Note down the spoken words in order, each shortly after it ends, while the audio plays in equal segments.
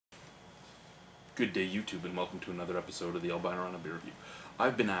Good day, YouTube, and welcome to another episode of the Albino Rhino beer review.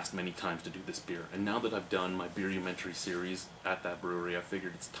 I've been asked many times to do this beer, and now that I've done my beerumentary series at that brewery, I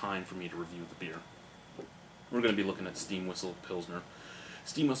figured it's time for me to review the beer. We're going to be looking at Steam Whistle Pilsner.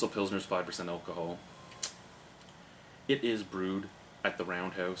 Steam Whistle Pilsner is 5% alcohol. It is brewed at the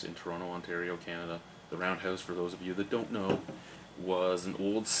Roundhouse in Toronto, Ontario, Canada. The Roundhouse, for those of you that don't know, was an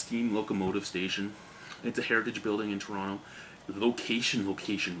old steam locomotive station. It's a heritage building in Toronto. Location.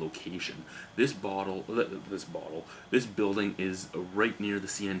 This building is right near the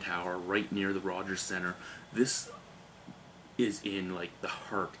CN Tower, right near the Rogers Centre. This is in like the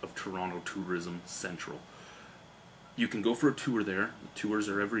heart of Toronto Tourism Central. You can go for a tour there. The tours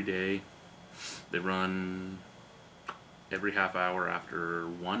are every day. They run every half hour after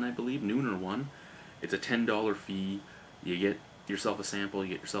 1, I believe, noon or 1. It's a $10 fee. You get yourself a sample,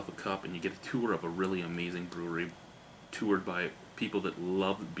 you get yourself a cup, and you get a tour of a really amazing brewery, toured by people that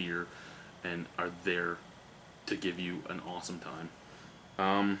love beer and are there to give you an awesome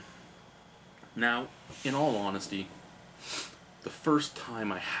time. Now, in all honesty, the first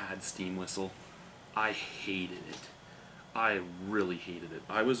time I had Steam Whistle, I hated it. I really hated it.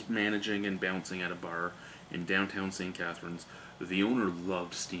 I was managing and bouncing at a bar in downtown St. Catharines. The owner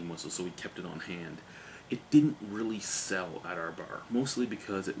loved Steam Whistle, so he kept it on hand. It didn't really sell at our bar, mostly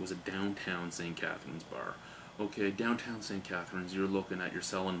because it was a downtown St. Catharines bar. Okay, downtown St. Catharines, you're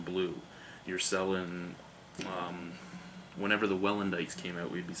selling blue. You're selling, whenever the Wellandites came out,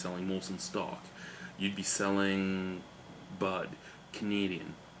 we'd be selling Molson Stock. You'd be selling Bud,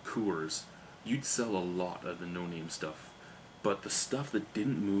 Canadian, Coors. You'd sell a lot of the no-name stuff. But the stuff that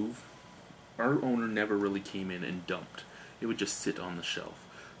didn't move, our owner never really came in and dumped. It would just sit on the shelf.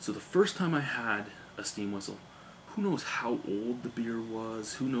 So the first time I had a Steam Whistle, who knows how old the beer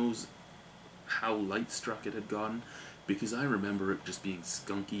was, who knows how light struck it had gotten, because I remember it just being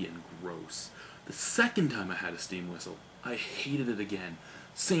skunky and gross. The second time I had a Steam Whistle, I hated it again.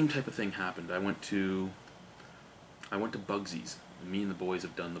 Same type of thing happened. I went to Bugsy's. Me and the boys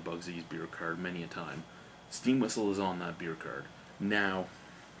have done the Bugsy's beer card many a time. Steam Whistle is on that beer card. Now,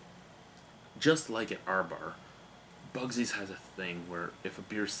 just like at our bar, Bugsy's has a thing where if a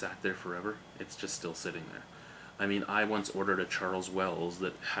beer sat there forever, it's just still sitting there. I mean, I once ordered a Charles Wells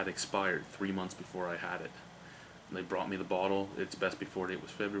that had expired 3 months before I had it. They brought me the bottle. Its best before date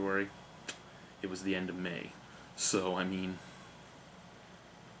was February. It was the end of May. So, I mean,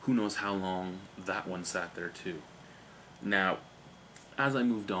 who knows how long that one sat there too. Now, as I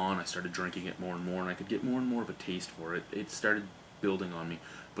moved on, I started drinking it more and more, and I could get more and more of a taste for it. It started building on me,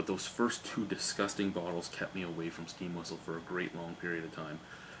 but those first 2 disgusting bottles kept me away from Steam Whistle for a great long period of time.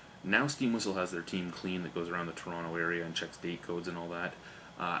 Now Steam Whistle has their team clean that goes around the Toronto area and checks date codes and all that.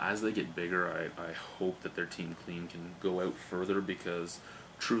 As they get bigger, I hope that their team clean can go out further, because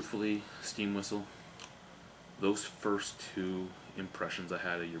truthfully, Steam Whistle, those first 2 impressions I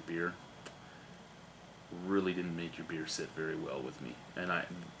had of your beer really didn't make your beer sit very well with me. And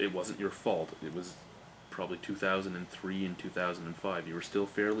it wasn't your fault. It was probably 2003 and 2005. You were still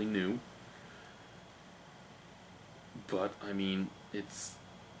fairly new. But, I mean,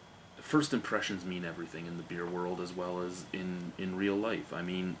 first impressions mean everything in the beer world as well as in real life. I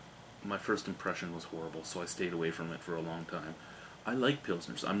mean, my first impression was horrible, so I stayed away from it for a long time. I like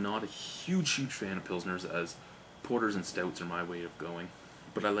Pilsners. I'm not a huge fan of Pilsners, as porters and stouts are my way of going.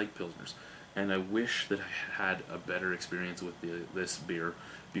 But I like Pilsners. And I wish that I had a better experience with this beer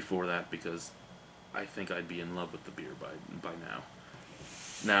before that, because I think I'd be in love with the beer by now.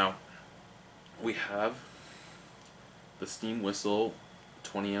 Now, we have the Steam Whistle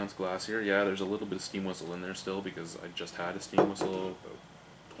 20-ounce glass here. Yeah, there's a little bit of Steam Whistle in there still, because I just had a Steam Whistle about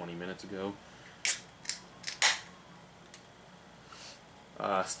 20 minutes ago.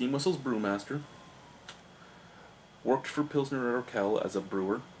 Steam Whistle's brewmaster. Worked for Pilsner Urquell as a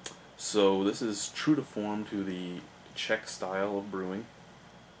brewer. So this is true to form to the Czech style of brewing.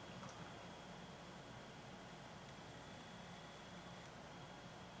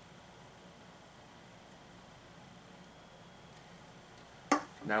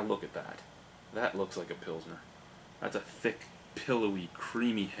 Now look at that. That looks like a Pilsner. That's a thick, pillowy,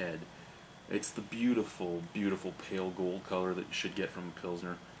 creamy head. It's the beautiful, beautiful pale gold color that you should get from a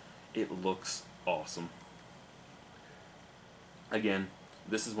Pilsner. It looks awesome. Again,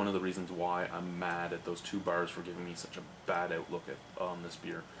 this is one of the reasons why I'm mad at those 2 bars for giving me such a bad outlook on this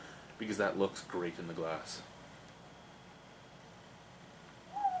beer, because that looks great in the glass.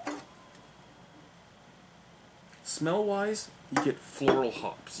 Smell-wise, you get floral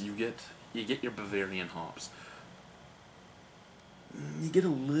hops. You get your Bavarian hops. You get a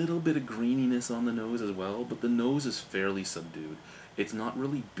little bit of greeniness on the nose as well, but the nose is fairly subdued. It's not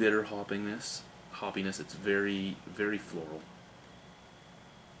really bitter hoppiness. hoppiness. It's very, very floral.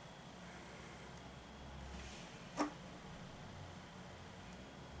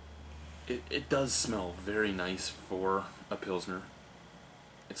 It does smell very nice for a Pilsner.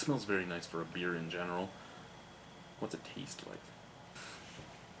 It smells very nice for a beer in general. What's it taste like?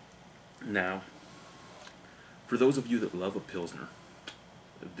 Now, for those of you that love a Pilsner,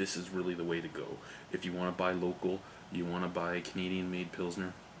 this is really the way to go. If you want to buy local, you want to buy a Canadian-made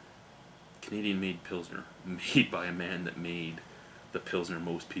Pilsner, Canadian-made Pilsner, made by a man that made the Pilsner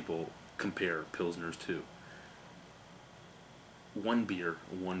most people compare Pilsners to. One beer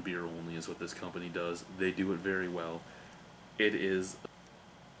only is what this company does. They do it very well. It is...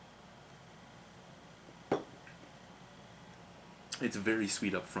 It's very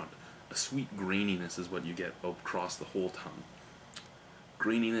sweet up front. A sweet graininess is what you get across the whole tongue.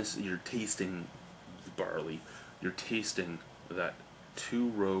 Graininess, you're tasting barley. You're tasting that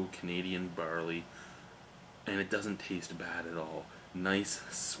two-row Canadian barley, and it doesn't taste bad at all. Nice,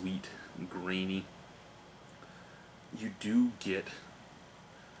 sweet, grainy. You do get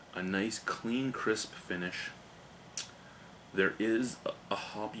a nice, clean, crisp finish. There is a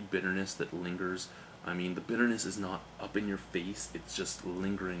hoppy bitterness that lingers. I mean, the bitterness is not up in your face, it's just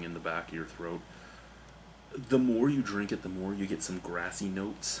lingering in the back of your throat. The more you drink it, the more you get some grassy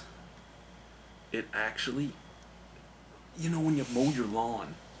notes. It actually, you know, when you mow your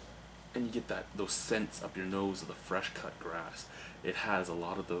lawn and you get those scents up your nose of the fresh cut grass, it has a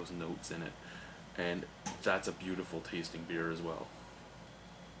lot of those notes in it. And that's a beautiful tasting beer as well.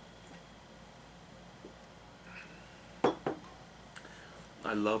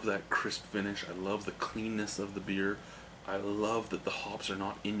 I love that crisp finish. I love the cleanness of the beer. I love that the hops are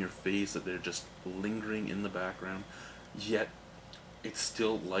not in your face, that they're just lingering in the background. Yet, it's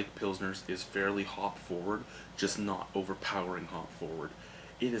still, like Pilsners, is fairly hop forward, just not overpowering hop forward.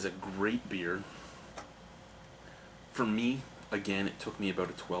 It is a great beer. For me, again, it took me about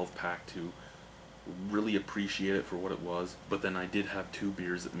a 12-pack to really appreciate it for what it was, but then I did have 2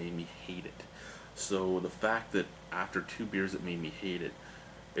 beers that made me hate it. So the fact that after 2 beers that made me hate it,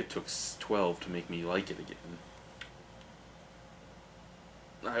 it took 12 to make me like it again.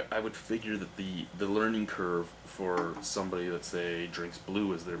 I would figure that the learning curve for somebody that, say, drinks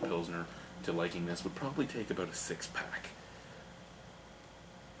blue as their Pilsner to liking this would probably take about a 6-pack.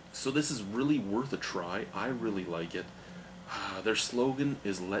 So this is really worth a try. I really like it. Their slogan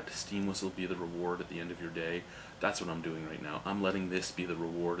is "Let steam whistle be the reward at the end of your day." That's what I'm doing right now. I'm letting this be the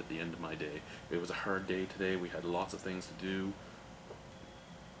reward at the end of my day. It was a hard day today. We had lots of things to do.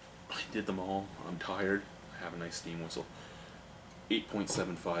 I did them all. I'm tired. I have a nice steam whistle.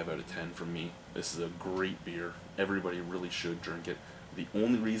 8.75 out of 10 from me. This is a great beer. Everybody really should drink it. The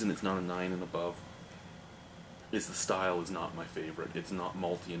only reason it's not a 9 and above is the style is not my favorite. It's not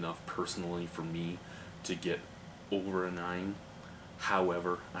malty enough personally for me to get over a 9.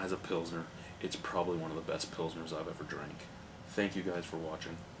 However, as a Pilsner, it's probably one of the best Pilsners I've ever drank. Thank you guys for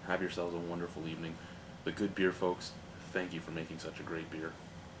watching. Have yourselves a wonderful evening. The Good Beer folks, thank you for making such a great beer.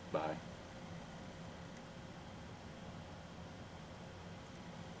 Bye.